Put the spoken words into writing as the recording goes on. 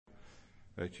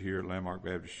that you hear at Landmark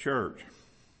Baptist Church.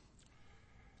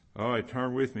 All right,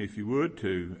 turn with me, if you would,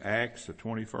 to Acts, the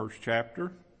 21st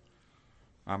chapter.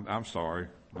 I'm sorry,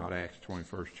 not Acts,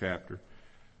 21st chapter,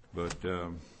 but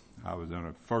I was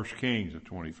in 1 Kings, the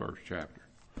 21st chapter.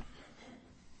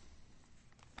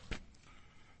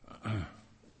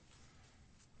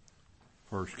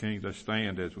 First Kings, let's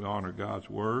stand as we honor God's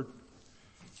Word.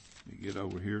 You get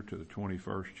over here to the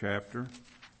 21st chapter.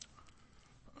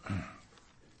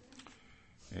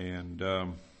 And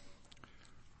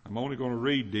I'm only going to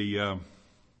read the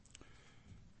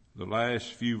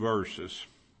last few verses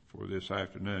for this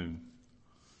afternoon.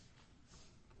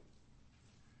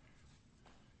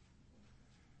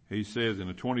 He says in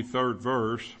the 23rd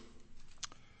verse,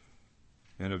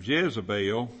 "And of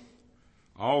Jezebel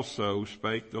also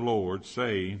spake the Lord,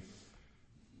 saying,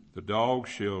 The dogs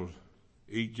shall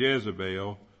eat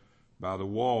Jezebel by the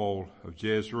wall of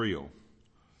Jezreel.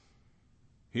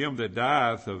 Him that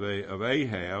dieth of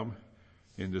Ahab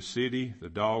in the city the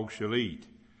dogs shall eat,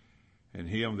 and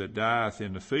him that dieth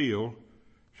in the field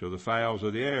shall the fowls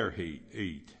of the air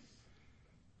eat.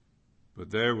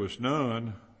 But there was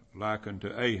none like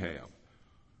unto Ahab,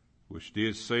 which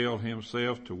did sell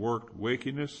himself to work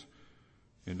wickedness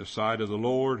in the sight of the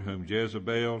Lord, whom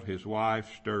Jezebel his wife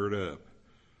stirred up.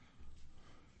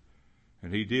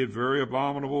 And he did very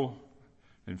abominable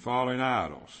and following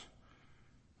idols,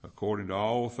 according to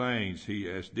all things he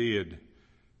as did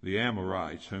the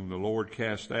Amorites, whom the Lord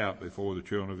cast out before the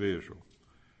children of Israel.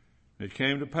 And it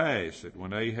came to pass that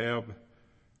when Ahab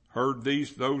heard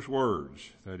those words,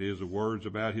 that is, the words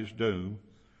about his doom,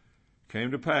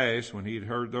 came to pass when he had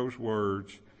heard those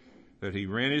words, that he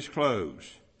rent his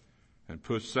clothes and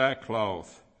put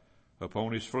sackcloth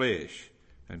upon his flesh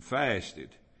and fasted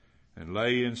and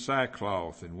lay in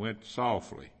sackcloth and went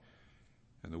softly.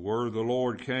 And the word of the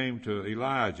Lord came to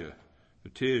Elijah the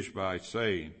Tishbite,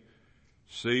 saying,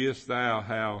 Seest thou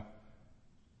how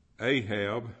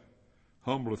Ahab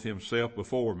humbleth himself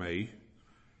before me?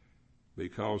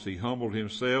 Because he humbled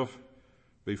himself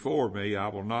before me, I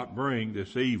will not bring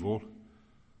this evil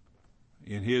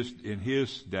in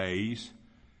his days,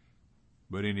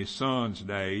 but in his son's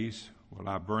days will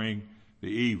I bring the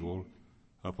evil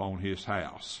upon his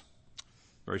house."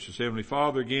 Gracious Heavenly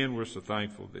Father, again, we're so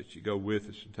thankful that you go with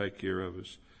us and take care of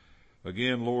us.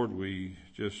 Again, Lord, we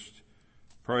just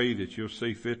pray that you'll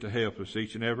see fit to help us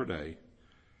each and every day.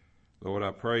 Lord, I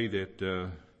pray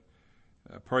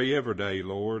every day,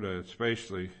 Lord,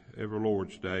 especially every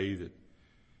Lord's Day, that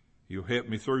you'll help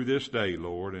me through this day,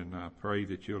 Lord, and I pray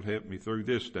that you'll help me through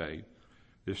this day,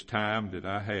 this time that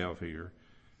I have here.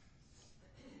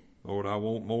 Lord, I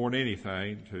want more than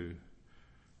anything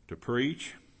to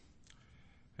preach.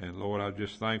 And Lord, I'm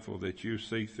just thankful that you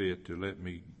see fit to let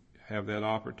me have that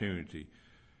opportunity.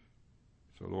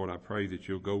 So Lord, I pray that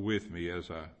you'll go with me as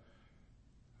I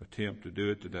attempt to do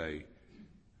it today.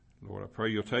 Lord, I pray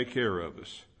you'll take care of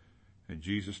us. In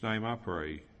Jesus' name I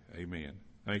pray. Amen.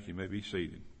 Thank you. You may be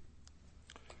seated.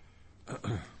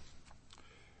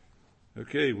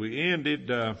 Okay, we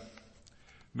ended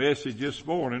message this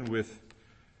morning with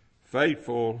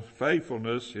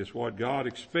faithfulness is what God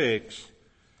expects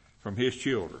from his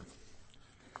children.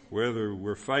 Whether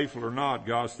we're faithful or not,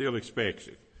 God still expects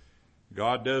it.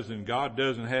 God doesn't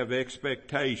have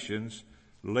expectations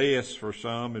less for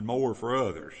some and more for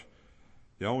others.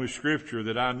 The only scripture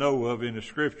that I know of in the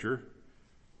scripture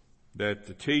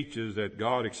that teaches that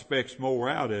God expects more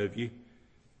out of you,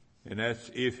 and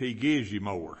that's if he gives you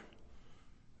more,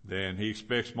 then he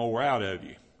expects more out of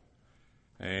you.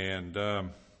 And,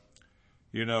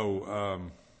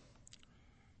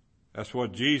 that's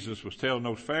what Jesus was telling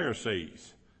those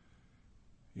Pharisees.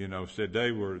 Said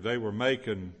they were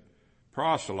making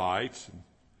proselytes,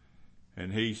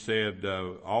 and he said,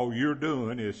 all you're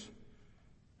doing is,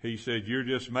 he said, you're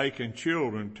just making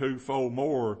children twofold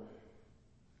more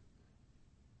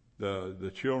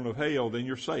the children of hell than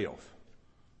yourself,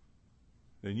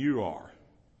 than you are.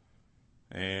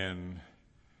 And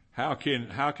how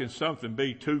can something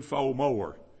be twofold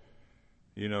more?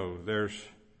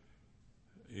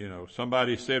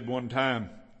 Somebody said one time,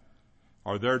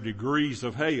 are there degrees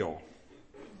of hell?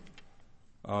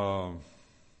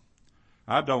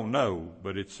 I don't know,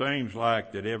 but it seems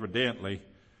like that evidently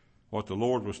what the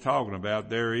Lord was talking about,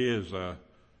 there is a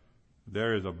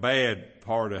bad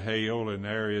part of hell, and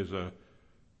there is a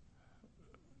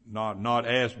not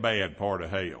as bad part of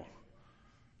hell.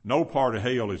 No part of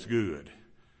hell is good.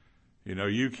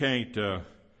 You can't,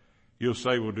 you'll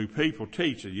say, well, do people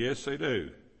teach it? Yes, they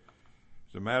do.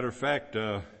 As a matter of fact,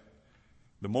 the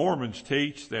Mormons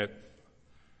teach that,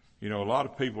 a lot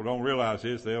of people don't realize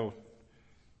this.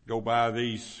 go by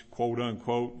these quote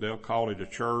unquote, they'll call it a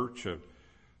church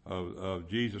of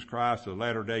Jesus Christ of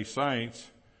Latter-day Saints,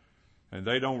 and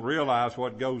they don't realize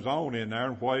what goes on in there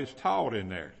and what is taught in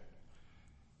there.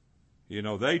 You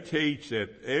know, they teach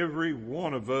that every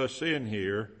one of us in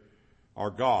here are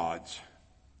gods.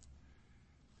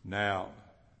 Now,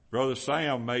 Brother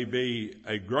Sam may be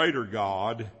a greater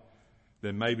God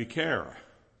than maybe Kara.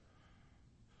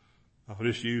 I'll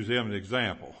just use them as an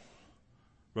example.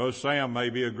 Brother Sam may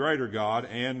be a greater God,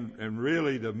 and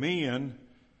really the men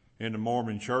in the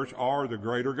Mormon church are the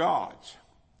greater gods.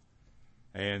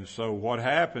 And so what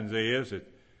happens is that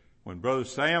when Brother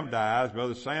Sam dies,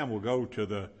 Brother Sam will go to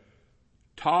the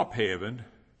top heaven,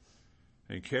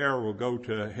 and Kara will go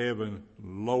to heaven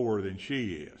lower than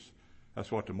she is.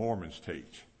 That's what the Mormons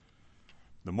teach.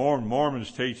 The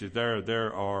Mormons teach that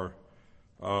there are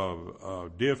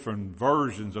different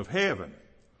versions of heaven,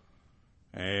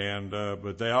 and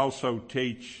but they also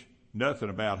teach nothing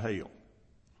about hell.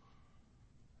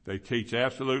 They teach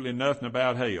absolutely nothing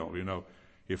about hell. You know,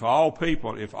 if all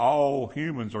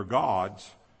humans are gods,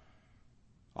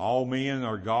 all men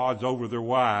are gods over their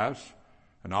wives,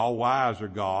 and all wives are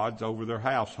gods over their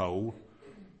household,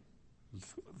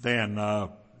 then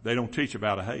they don't teach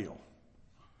about a hell.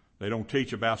 They don't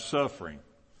teach about suffering.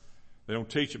 They don't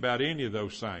teach about any of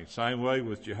those things. Same way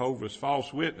with Jehovah's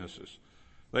false witnesses.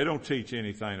 They don't teach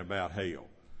anything about hell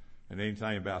and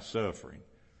anything about suffering.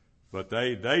 But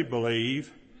they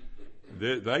believe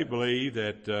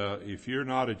that if you're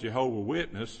not a Jehovah's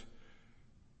Witness,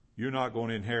 you're not going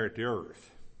to inherit the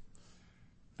earth.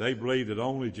 They believe that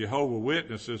only Jehovah's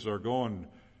Witnesses are going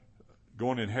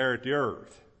to inherit the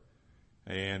earth.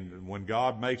 And when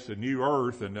God makes a new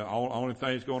earth, and the only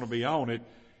thing that's going to be on it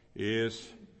is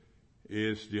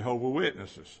Jehovah's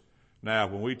Witnesses. Now,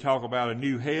 when we talk about a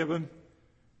new heaven,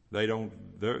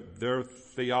 their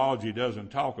theology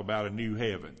doesn't talk about a new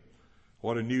heaven.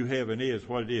 What a new heaven is,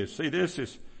 what it is. See, this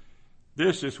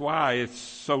is why it's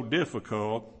so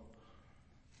difficult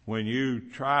when you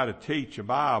try to teach a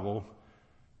Bible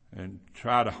and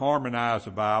try to harmonize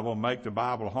the Bible, make the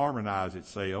Bible harmonize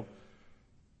itself.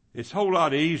 It's a whole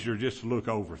lot easier just to look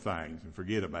over things and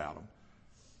forget about them.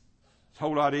 It's a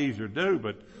whole lot easier to do,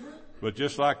 but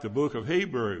just like the book of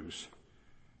Hebrews,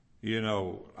 you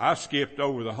know, I skipped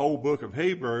over the whole book of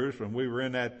Hebrews when we were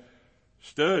in that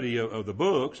study of the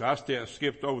books. I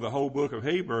skipped over the whole book of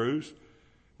Hebrews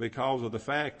because of the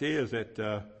fact is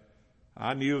that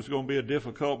I knew it was going to be a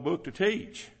difficult book to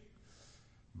teach.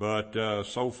 But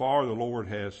so far the Lord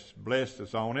has blessed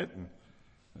us on it, and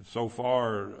so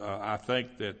far I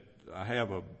think that I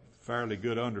have a fairly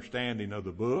good understanding of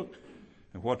the book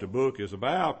and what the book is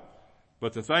about.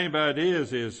 But the thing about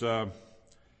it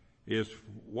is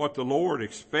what the Lord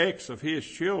expects of His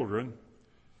children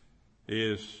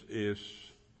is a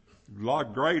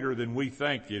lot greater than we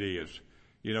think it is.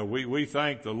 You know, we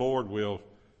think the Lord will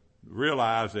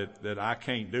realize that I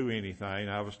can't do anything.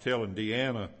 I was telling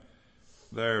Deanna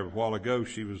there a while ago,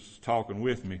 she was talking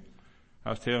with me.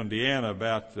 I was telling Deanna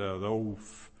about the old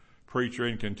preacher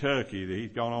in Kentucky that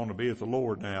he's gone on to be with the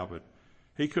Lord now, but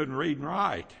he couldn't read and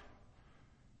write.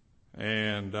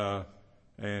 And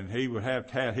he would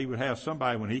have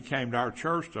somebody when he came to our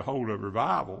church to hold a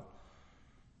revival.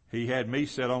 He had me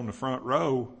sit on the front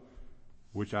row,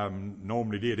 which I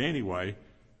normally did anyway,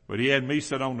 but he had me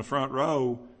sit on the front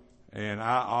row, and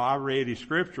I read his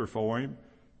scripture for him.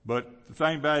 But the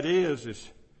thing about it is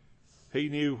he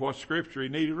knew what scripture he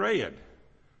needed read.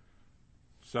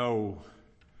 So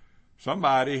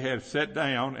somebody had sat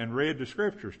down and read the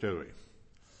scriptures to him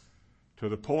to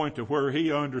the point to where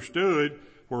he understood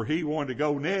where he wanted to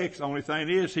go next. The only thing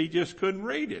is he just couldn't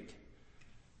read it.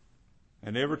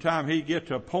 And every time he'd get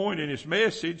to a point in his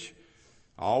message,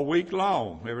 all week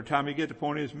long, every time he'd get to a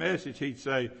point in his message, he'd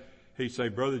say,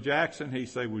 Brother Jackson, he'd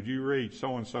say, would you read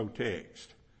so-and-so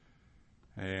text?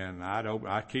 And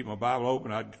I'd keep my Bible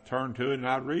open, I'd turn to it and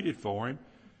I'd read it for him.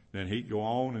 Then he'd go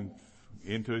on and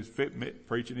into his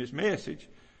preaching his message.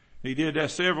 He did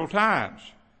that several times.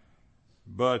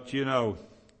 But, you know,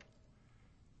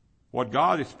 what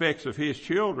God expects of His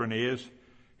children is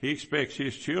He expects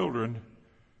His children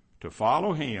to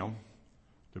follow Him,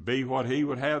 to be what He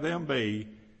would have them be,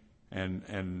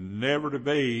 and never to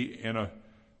be in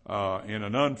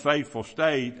an unfaithful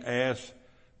state as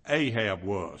Ahab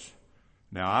was.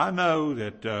 Now I know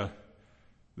that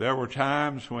there were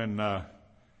times when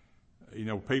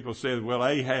people said, well,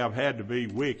 Ahab had to be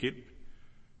wicked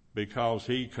because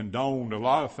he condoned a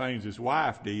lot of things his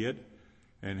wife did,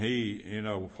 and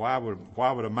why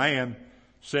would a man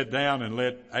sit down and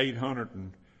let 800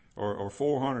 or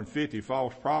 450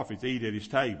 false prophets eat at his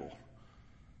table?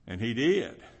 And he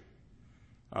did.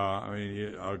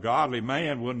 A godly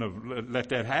man wouldn't have let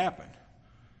that happen.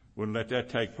 Wouldn't let that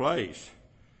take place.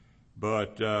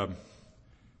 But the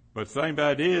thing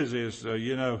about it is,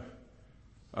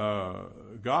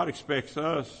 God expects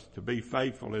us to be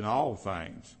faithful in all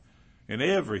things, in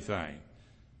everything.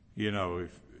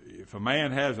 If a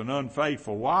man has an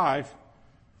unfaithful wife,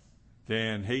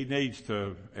 then he needs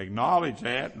to acknowledge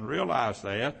that and realize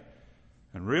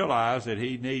that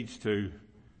he needs to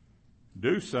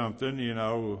do something,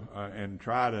 and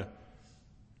try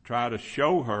to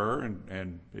show her,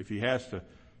 and if he has to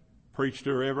preach to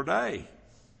her every day,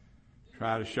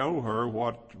 try to show her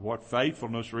what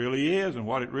faithfulness really is and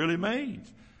what it really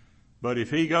means. But if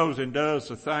he goes and does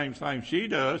the same thing she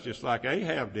does, just like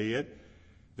Ahab did,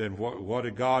 then what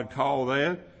did God call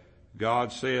that?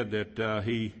 God said that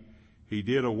he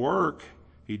did a work,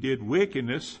 he did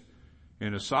wickedness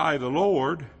in the sight of the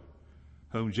Lord,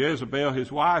 whom Jezebel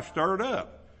his wife stirred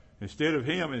up. Instead of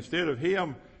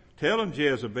him telling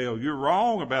Jezebel, you're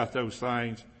wrong about those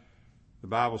things, the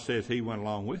Bible says he went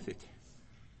along with it.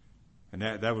 And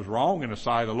that was wrong in the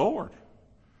sight of the Lord.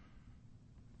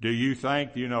 Do you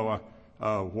think,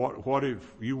 what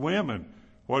if you women,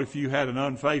 what if you had an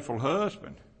unfaithful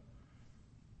husband?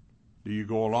 Do you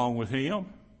go along with him?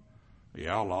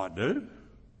 Yeah, a lot do.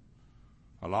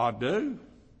 A lot do.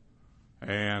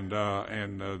 And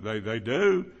they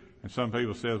do. And some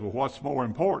people says, well, what's more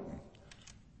important?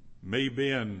 Me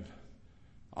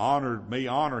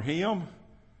honor him,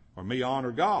 or me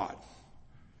honor God?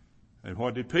 And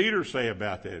what did Peter say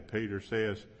about that? Peter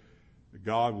says,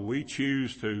 we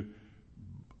choose to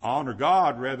honor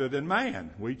God rather than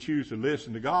man. We choose to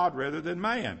listen to God rather than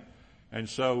man. And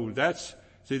so this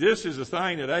is the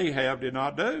thing that Ahab did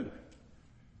not do.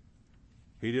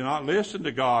 He did not listen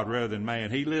to God rather than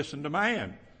man. He listened to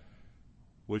man,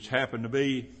 which happened to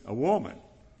be a woman.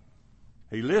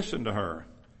 He listened to her.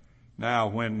 Now,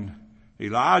 when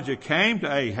Elijah came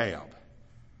to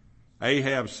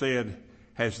Ahab said,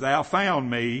 hast thou found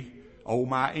me, O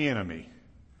my enemy?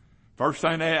 First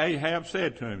thing that Ahab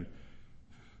said to him,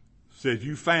 says,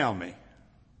 you found me.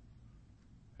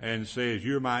 And says,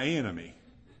 you're my enemy.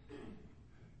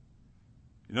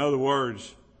 In other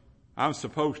words, I'm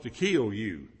supposed to kill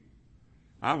you.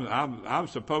 I'm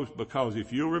supposed, because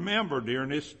if you'll remember during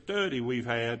this study we've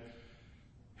had,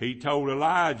 he told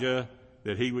Elijah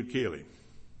that he would kill him.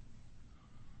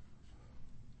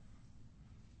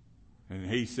 And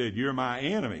he said, you're my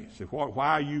enemy. He said,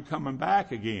 why are you coming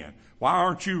back again? Why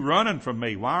aren't you running from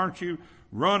me? Why aren't you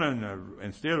running,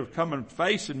 instead of coming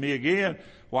facing me again,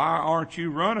 why aren't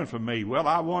you running from me? Well,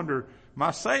 I wonder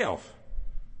myself,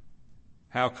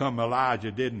 how come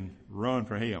Elijah didn't run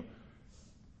from him?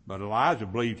 But Elijah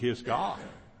believed his God.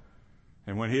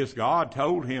 And when his God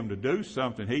told him to do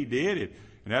something, he did it.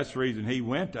 And that's the reason he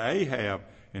went to Ahab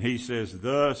and he says,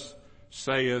 thus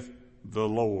saith the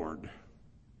Lord.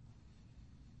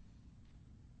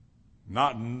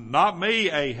 Not me,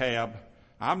 Ahab.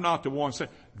 I'm not the one saying,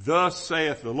 thus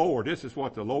saith the Lord. This is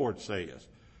what the Lord says.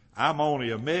 I'm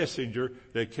only a messenger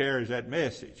that carries that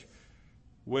message.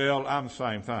 Well, I'm the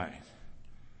same thing.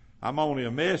 I'm only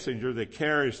a messenger that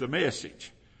carries the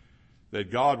message that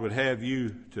God would have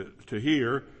you to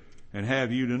hear and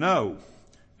have you to know.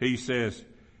 He says,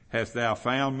 hast thou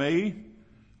found me,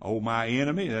 O my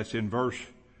enemy? That's in verse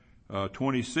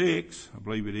 26, I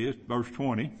believe it is, verse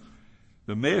 20.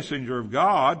 The messenger of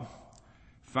God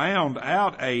found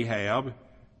out Ahab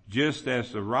just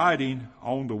as the writing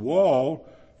on the wall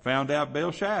found out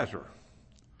Belshazzar.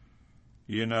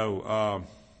 The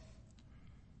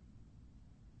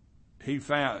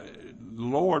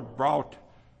Lord brought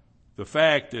the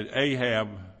fact that Ahab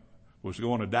was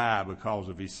going to die because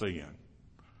of his sin.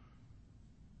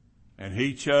 And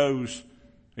he chose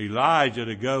Elijah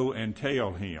to go and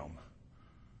tell him.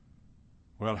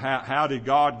 Well, how did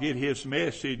God get his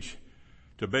message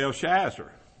to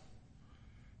Belshazzar?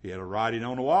 He had a writing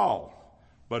on the wall.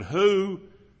 But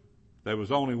there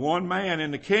was only one man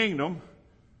in the kingdom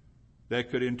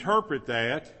that could interpret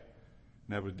that,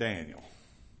 and that was Daniel.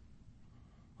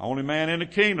 Only man in the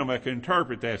kingdom that could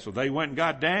interpret that. So they went and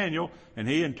got Daniel, and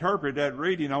he interpreted that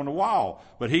reading on the wall.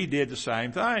 But he did the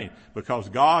same thing, because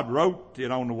God wrote it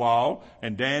on the wall,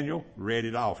 and Daniel read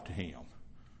it off to him.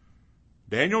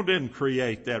 Daniel didn't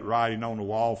create that writing on the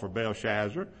wall for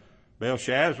Belshazzar.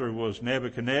 Belshazzar was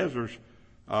Nebuchadnezzar's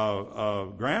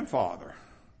grandfather.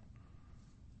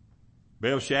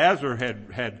 Belshazzar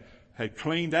had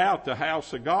cleaned out the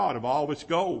house of God of all its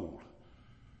gold,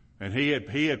 and he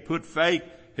had put fake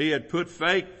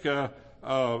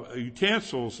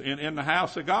utensils in the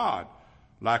house of God,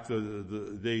 like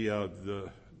the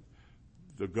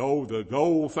the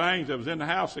gold things that was in the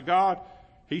house of God,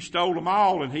 he stole them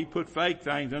all and he put fake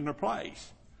things in their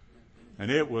place. And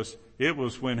it was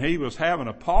when he was having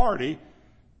a party.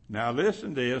 Now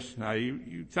listen to this. Now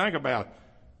you think about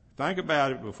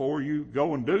it before you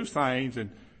go and do things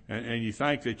and you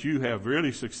think that you have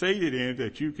really succeeded in it,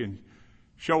 that you can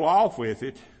show off with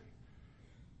it.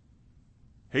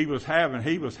 He was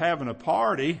having a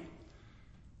party,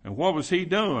 and what was he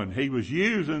doing? He was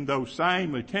using those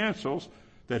same utensils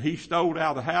that he stole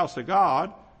out of the house of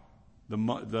God, the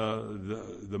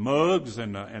mugs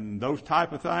and those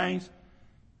type of things,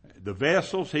 the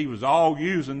vessels. He was all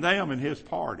using them in his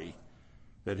party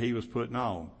that he was putting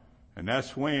on, and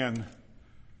that's when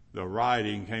the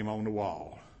writing came on the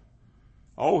wall.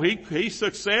 Oh, he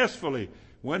successfully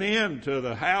went into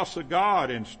the house of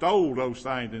God and stole those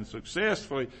things, and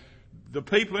successfully, the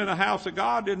people in the house of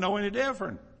God didn't know any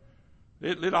different.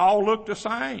 It all looked the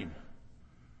same.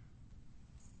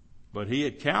 But he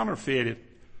had counterfeited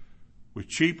with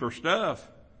cheaper stuff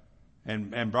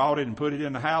and brought it and put it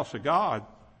in the house of God.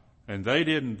 And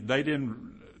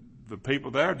the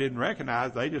people there didn't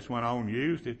recognize. They just went on and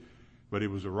used it. But it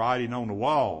was the writing on the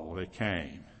wall that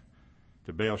came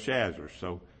to Belshazzar.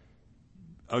 So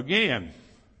again,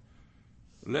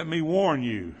 let me warn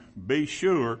you, be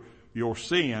sure your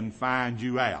sin finds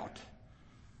you out.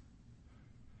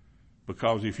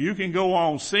 Because if you can go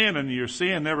on sinning and your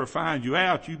sin never finds you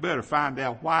out, you better find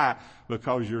out why,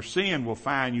 because your sin will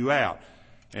find you out.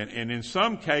 And in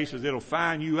some cases, it'll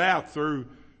find you out through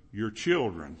your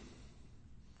children.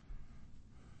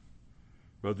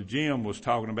 Brother Jim was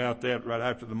talking about that right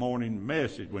after the morning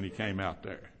message when he came out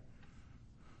there.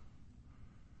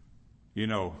 You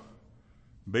know,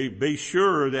 be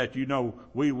sure that, you know,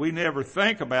 we never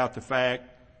think about the fact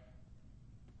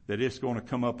that it's going to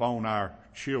come up on our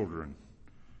children.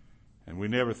 And we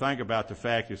never think about the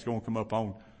fact it's going to come up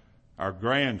on our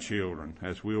grandchildren,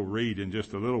 as we'll read in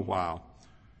just a little while,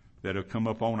 that it'll come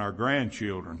up on our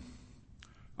grandchildren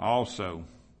also.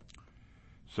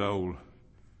 So,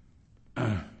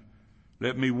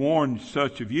 let me warn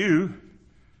such of you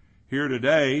here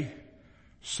today,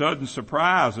 sudden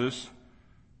surprises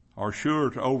are sure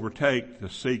to overtake the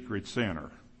secret sinner.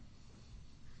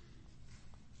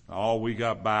 All we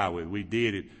got by with, we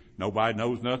did it. Nobody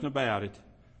knows nothing about it.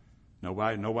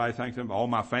 Nobody thinks that. All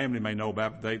my family may know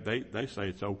about it. They say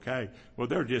it's okay. Well,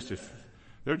 they're just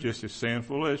as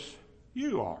sinful as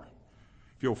you are.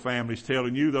 If your family's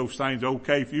telling you those things are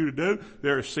okay for you to do,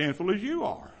 they're as sinful as you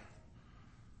are.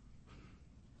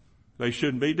 They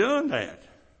shouldn't be doing that.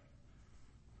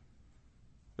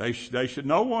 They should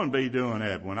no one be doing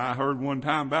that. When I heard one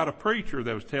time about a preacher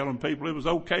that was telling people it was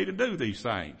okay to do these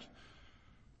things.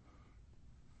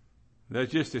 They're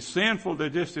just as sinful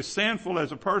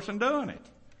as a person doing it.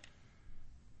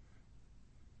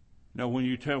 You know, when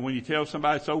you tell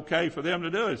somebody it's okay for them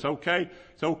to do it, it's okay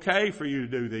for you to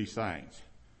do these things.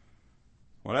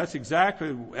 Well, that was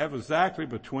exactly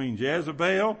between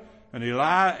Jezebel and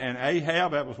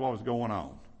Ahab, that was what was going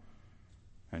on.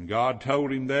 And God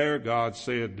told him there, God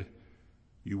said,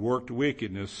 you worked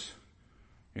wickedness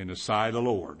in the sight of the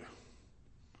Lord.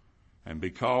 And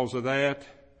because of that,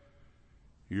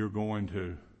 you're going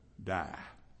to die.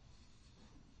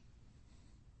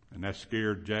 And that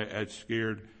scared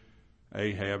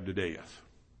Ahab to death.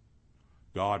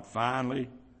 God finally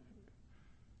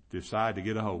decided to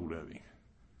get a hold of him.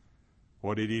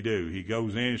 What did he do? He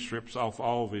goes in, strips off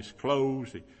all of his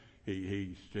clothes.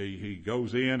 He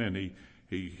goes in and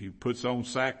he puts on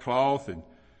sackcloth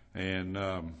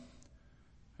and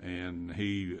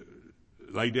he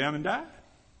lay down and died.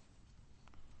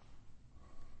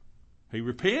 He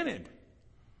repented.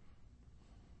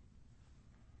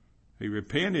 He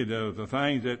repented of the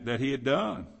things that he had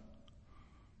done.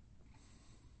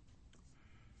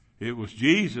 It was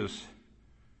Jesus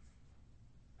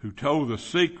who told the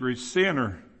secret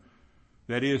sinner,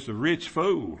 that is the rich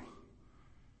fool,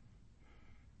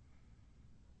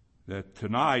 that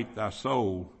tonight thy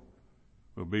soul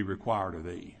will be required of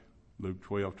thee. Luke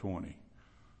 12:20.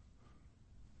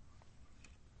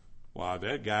 Why,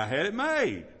 that guy had it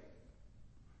made.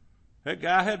 That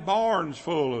guy had barns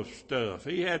full of stuff.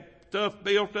 He had stuff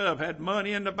built up, had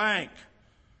money in the bank,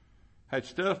 had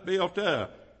stuff built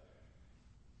up.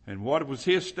 And what was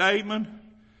his statement?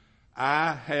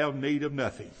 I have need of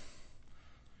nothing.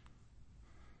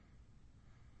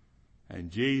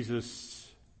 And Jesus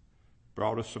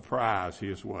brought a surprise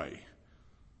his way.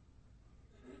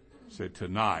 He said,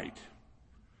 tonight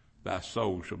thy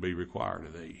soul shall be required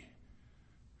of thee.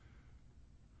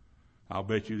 I'll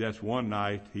bet you that's one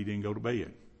night he didn't go to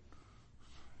bed.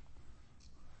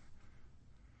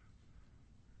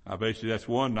 I bet you that's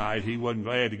one night he wasn't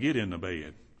glad to get in the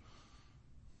bed.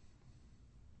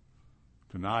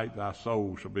 Tonight thy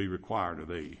soul shall be required of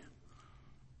thee.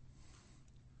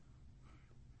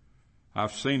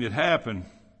 I've seen it happen,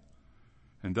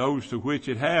 and those to which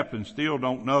it happened still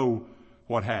don't know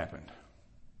what happened.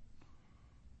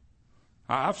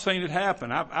 I've seen it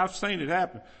happen. I've seen it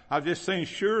happen. I've just seen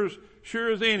sure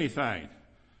as anything.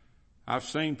 I've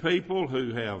seen people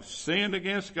who have sinned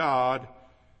against God,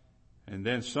 and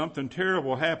then something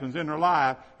terrible happens in their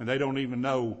life, and they don't even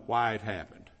know why it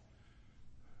happened.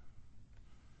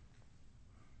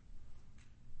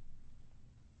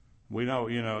 We know,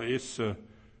 it's,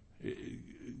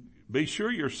 be sure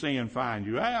your sin find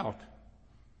you out.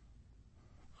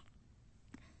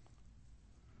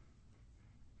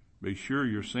 Be sure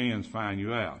your sins find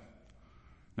you out.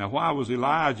 Now, why was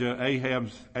Elijah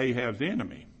Ahab's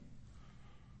enemy?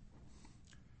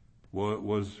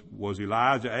 Was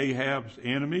Elijah Ahab's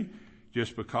enemy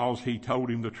just because he told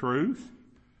him the truth?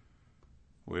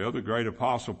 Well, the great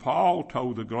apostle Paul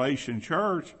told the Galatian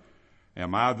church,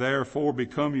 am I therefore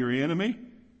become your enemy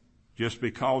just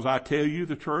because I tell you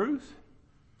the truth?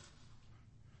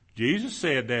 Jesus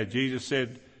said that. Jesus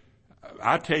said,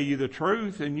 I tell you the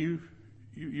truth and you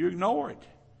ignore it.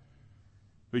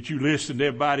 But you listen to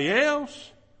everybody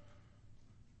else.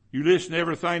 You listen to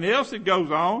everything else that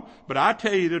goes on, but I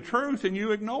tell you the truth and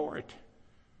you ignore it.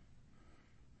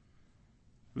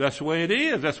 That's the way it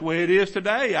is. That's the way it is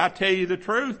today. I tell you the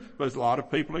truth, but a lot of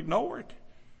people ignore it.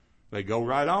 They go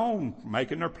right on,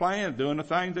 making their plans, doing the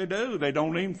things they do. They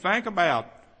don't even think about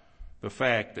the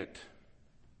fact that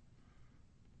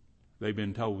they've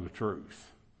been told the truth.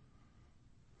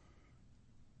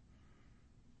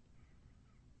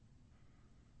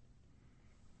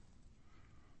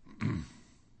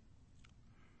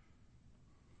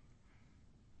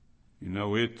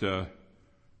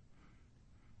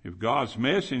 If God's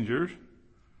messengers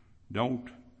don't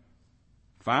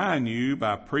find you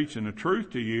by preaching the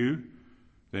truth to you,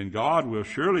 then God will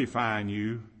surely find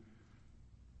you,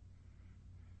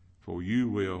 for you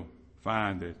will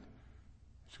find that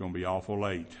it's going to be awful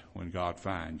late when God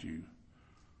finds you.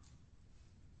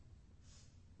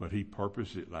 But he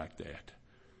purposed it like that.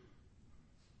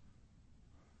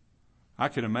 I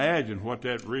can imagine what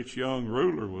that rich young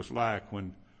ruler was like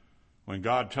when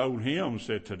God told him,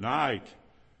 said, tonight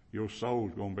your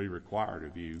soul's going to be required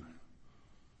of you.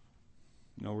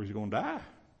 You know where he's going to die.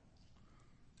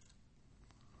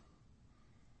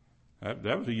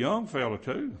 That was a young fella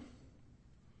too.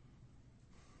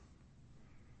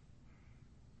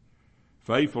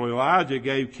 Faithful Elijah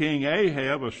gave King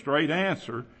Ahab a straight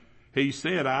answer. He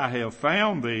said, I have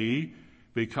found thee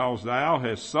because thou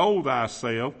hast sold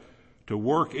thyself to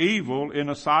work evil in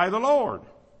the sight of the Lord.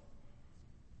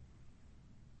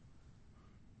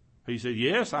 He said,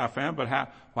 yes, I found, but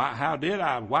why did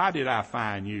I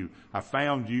find you? I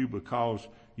found you because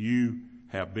you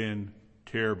have been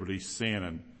terribly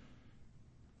sinning.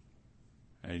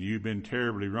 And you've been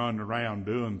terribly running around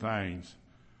doing things.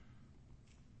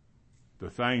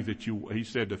 The things that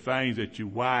your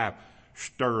wife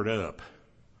stirred up.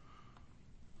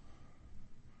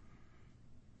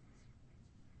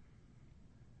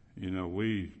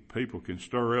 People can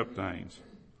stir up things.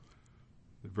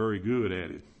 They're very good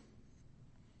at it.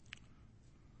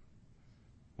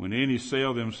 When any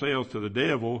sell themselves to the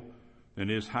devil,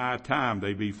 then it's high time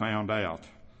they be found out.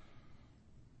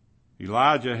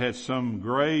 Elijah had some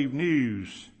grave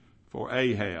news for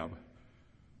Ahab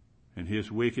and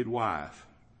his wicked wife.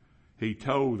 He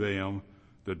told them,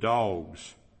 the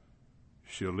dogs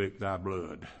shall lick thy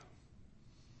blood.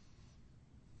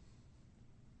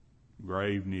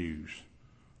 Grave news.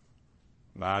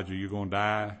 Elijah, you're going to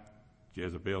die.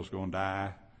 Jezebel's going to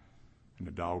die. And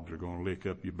the dogs are going to lick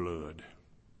up your blood.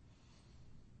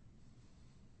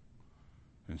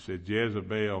 And said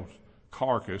Jezebel's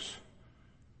carcass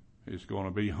is going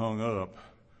to be hung up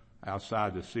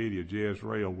outside the city of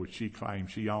Jezreel, which she claimed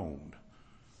she owned.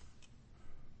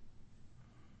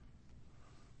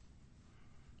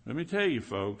 Let me tell you,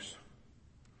 folks,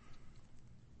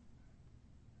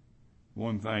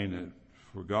 one thing that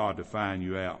for God to find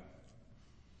you out.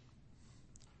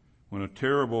 What a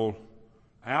terrible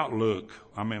outlook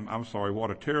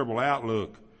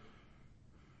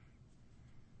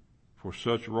for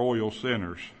such royal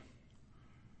sinners.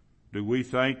 Do we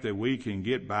think that we can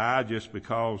get by just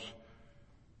because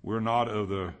we're not of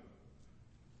the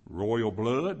royal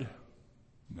blood?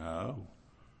 No,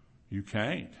 you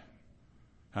can't.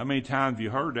 How many times have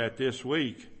you heard that this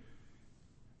week?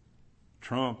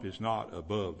 Trump is not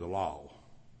above the law.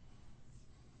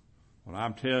 Well,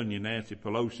 I'm telling you, Nancy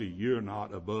Pelosi, you're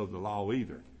not above the law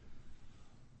either.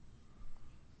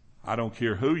 I don't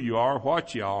care who you are,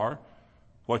 what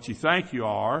you think you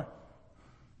are.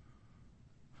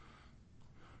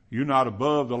 You're not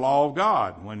above the law of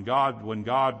God. When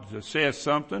God says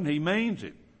something, He means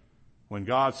it. When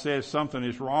God says something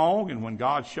is wrong, and when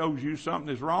God shows you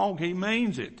something is wrong, He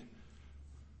means it.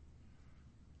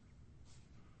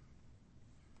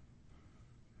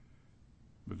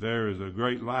 But there is a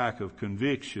great lack of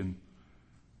conviction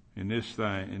in this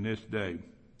day.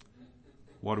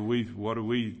 What do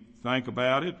we think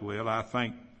about it? Well, I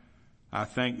think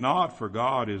not, for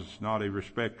God is not a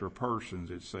respecter of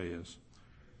persons, it says.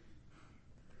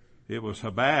 It was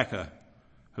Habakkuk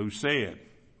who said,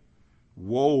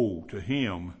 "Woe to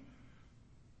him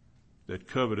that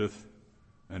coveteth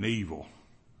an evil,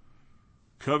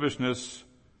 covetousness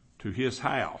to his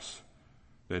house,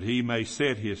 that he may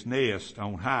set his nest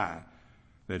on high,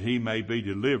 that he may be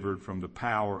delivered from the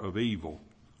power of evil."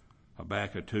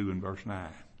 Habakkuk 2 and verse 9.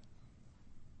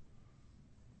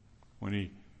 When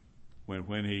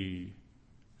he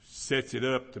sets it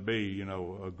up to be,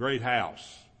 a great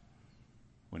house,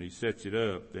 when he sets it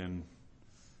up, then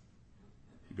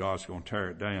God's going to tear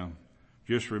it down.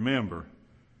 Just remember,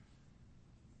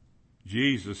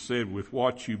 Jesus said, "With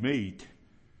what you meet,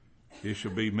 it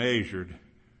shall be measured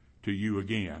to you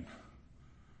again."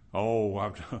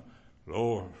 Oh,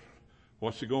 Lord,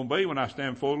 what's it going to be when I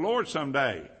stand before the Lord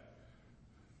someday?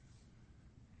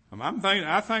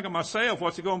 I think of myself,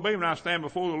 what's it going to be when I stand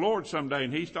before the Lord someday?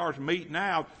 And He starts meting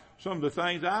out some of the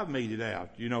things I've meted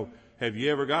out. Have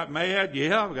you ever got mad?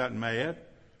 Yeah, I've gotten mad.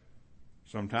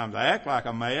 Sometimes I act like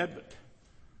I'm mad, but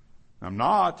I'm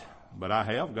not. But I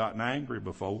have gotten angry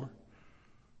before.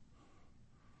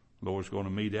 The Lord's going to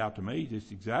mete out to me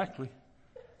just exactly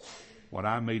what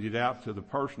I meted out to the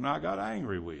person I got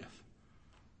angry with.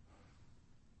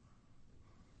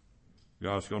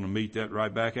 God's going to mete that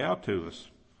right back out to us.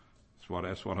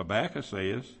 That's what Habakkuk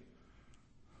says.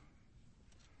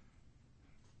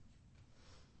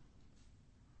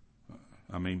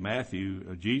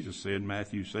 Jesus said in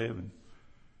Matthew 7,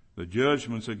 "The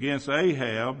judgments against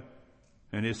Ahab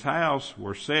and his house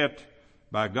were set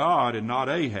by God and not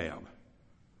Ahab."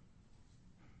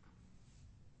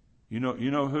 You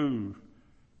know who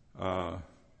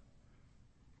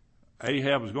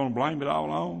Ahab was going to blame it all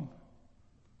on?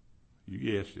 You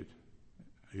guessed it,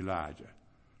 Elijah.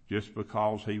 Just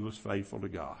because he was faithful to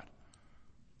God.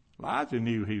 Elijah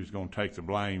knew he was going to take the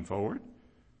blame for it.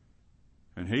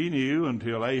 And he knew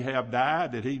until Ahab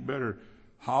died that he'd better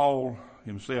haul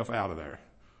himself out of there.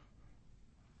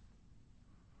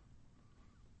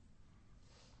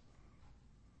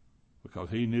 Because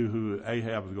he knew who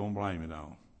Ahab was going to blame it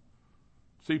on.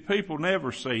 See, people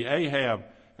never see Ahab.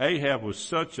 Ahab was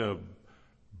such a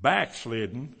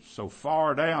backslidden, so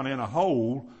far down in a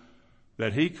hole,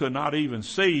 that he could not even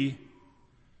see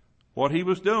what he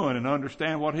was doing and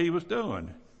understand what he was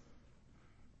doing.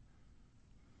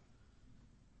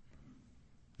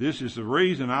 This is the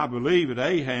reason I believe that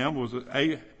Ahab was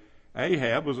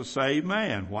a saved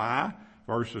man. Why?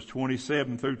 Verses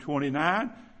 27 through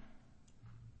 29.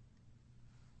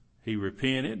 He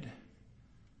repented,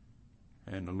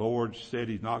 and the Lord said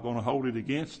He's not going to hold it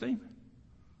against him,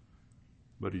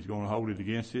 but He's going to hold it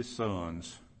against his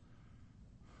sons.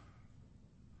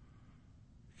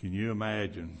 Can you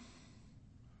imagine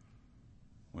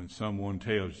when someone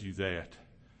tells you that?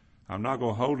 I'm not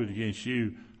going to hold it against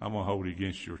you, I'm going to hold it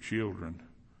against your children.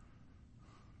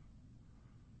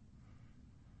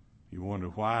 You wonder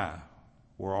why.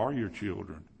 Where are your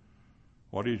children?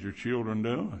 What is your children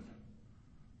doing?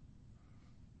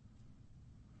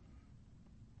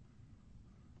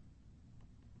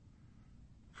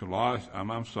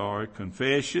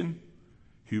 Confession,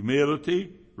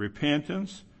 humility,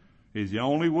 repentance is the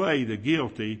only way the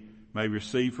guilty may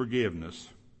receive forgiveness.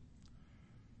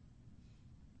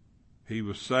 He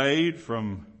was saved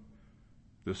from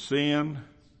the sin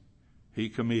he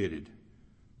committed,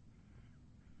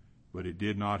 but it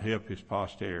did not help his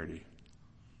posterity.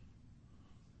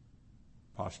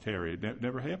 It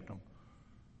never helped him.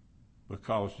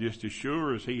 Because just as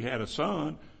sure as he had a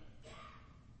son,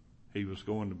 he was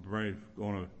going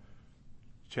to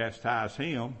chastise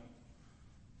him.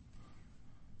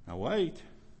 Now wait,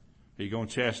 he's going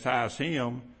to chastise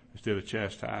him instead of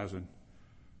chastising.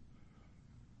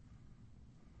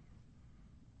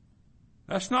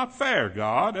 That's not fair,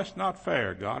 God. That's not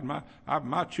fair, God.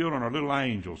 My children are little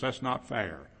angels. That's not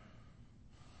fair.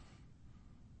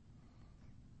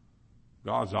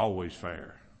 God's always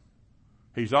fair.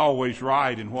 He's always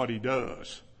right in what He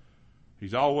does.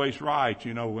 He's always right.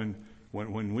 When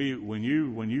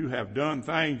you have done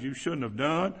things you shouldn't have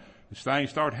done, as things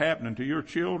start happening to your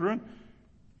children,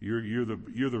 You're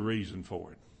the reason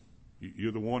for it.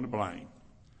 You're the one to blame.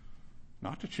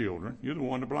 Not the children. You're the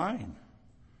one to blame.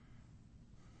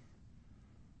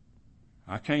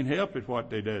 I can't help it what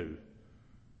they do.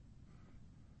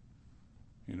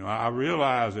 You know, I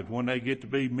realize that when they get to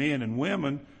be men and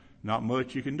women, not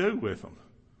much you can do with them.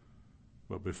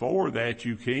 But before that,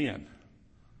 you can.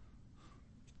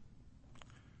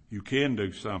 You can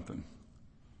do something.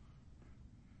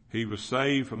 He was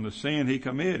saved from the sin he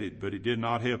committed, but it did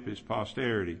not help his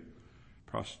posterity.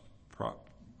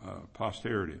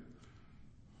 Posterity.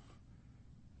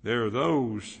 There are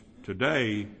those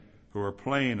today who are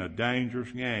playing a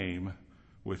dangerous game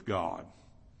with God.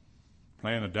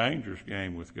 Playing a dangerous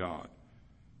game with God.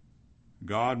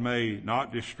 God may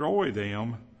not destroy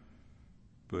them,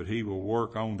 but he will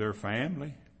work on their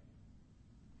family.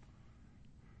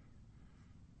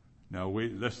 Now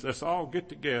let's all get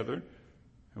together,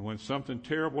 and when something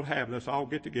terrible happens, let's all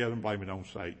get together and blame it on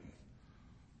Satan.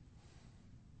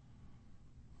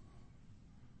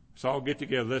 Let's all get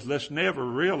together. Let's never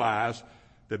realize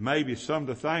that maybe some of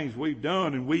the things we've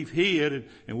done and we've hid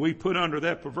and we put under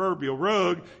that proverbial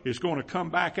rug is going to come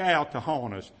back out to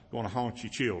haunt us, going to haunt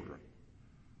your children.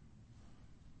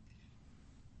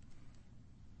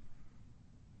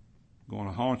 Going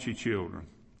to haunt your children.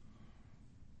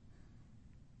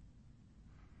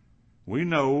 We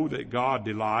know that God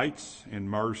delights in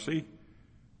mercy,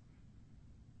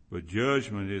 but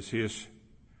judgment is his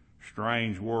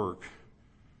strange work.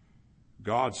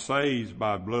 God saves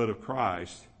by the blood of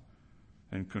Christ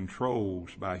and controls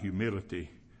by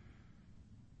humility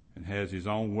and has his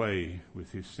own way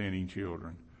with his sinning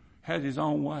children. Has his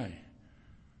own way.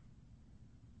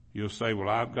 You'll say, well,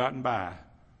 I've gotten by.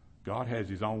 God has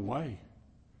his own way.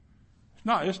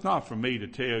 It's not for me to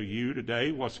tell you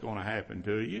today what's going to happen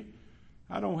to you.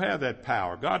 I don't have that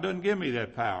power. God doesn't give me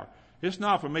that power. It's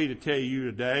not for me to tell you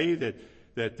today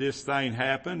that this thing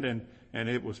happened and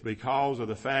it was because of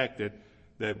the fact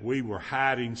that we were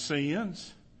hiding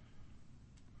sins.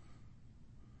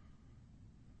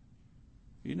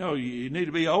 You know, you need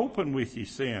to be open with your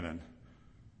sinning.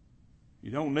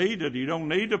 You don't need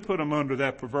to put them under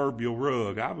that proverbial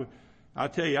rug. I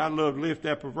tell you, I'd love to lift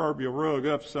that proverbial rug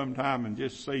up sometime and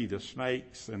just see the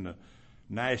snakes and the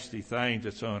nasty things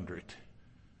that's under it.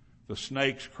 The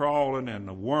snakes crawling and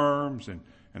the worms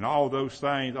and all those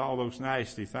things, all those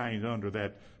nasty things under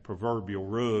that proverbial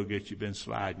rug that you've been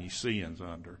sliding your sins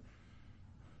under.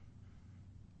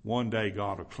 One day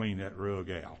God will clean that rug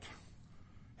out.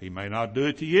 He may not do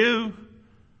it to you.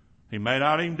 He may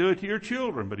not even do it to your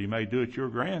children, but he may do it to your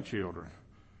grandchildren.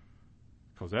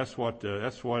 Because that's what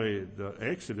the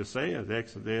Exodus says.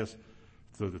 Exodus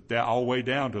all the way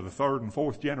down to the third and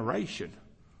fourth generation.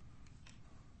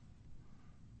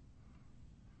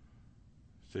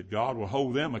 It said God will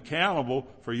hold them accountable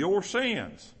for your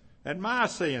sins and my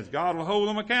sins. God will hold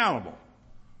them accountable.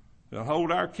 They'll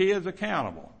hold our kids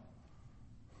accountable.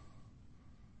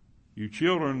 You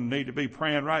children need to be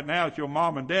praying right now that your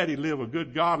mom and daddy live a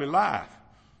good godly life.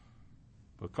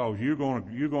 Because you're going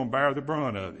to bear the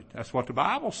brunt of it. That's what the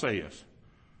Bible says.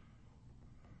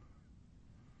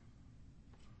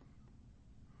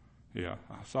 Yeah,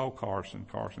 I saw Carson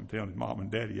telling his mom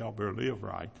and daddy, y'all better live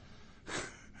right.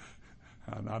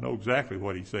 And I know exactly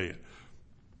what he said.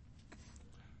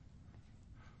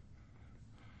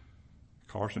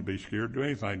 Carson be scared to do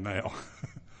anything now.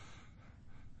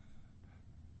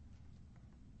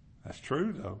 That's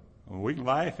true, though. I mean, we can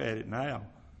laugh at it now.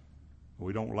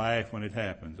 We don't laugh when it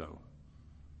happens, though.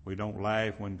 We don't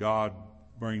laugh when God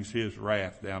brings his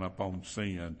wrath down upon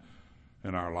sin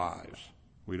in our lives.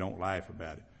 We don't laugh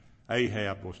about it.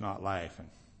 Ahab was not laughing.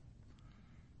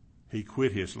 He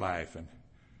quit his laughing.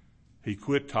 He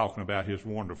quit talking about his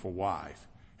wonderful wife.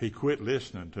 He quit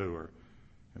listening to her.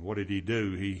 And what did he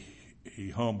do? He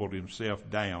humbled himself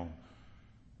down.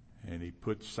 And he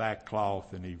put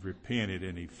sackcloth and he repented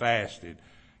and he fasted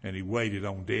and he waited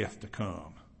on death to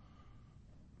come.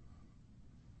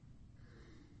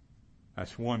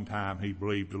 That's one time he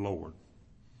believed the Lord.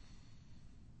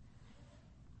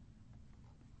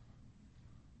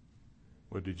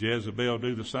 Well, did Jezebel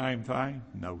do the same thing?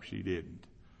 No, she didn't.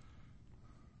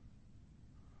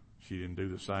 She didn't do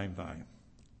the same thing.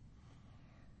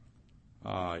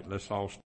 All right, let's all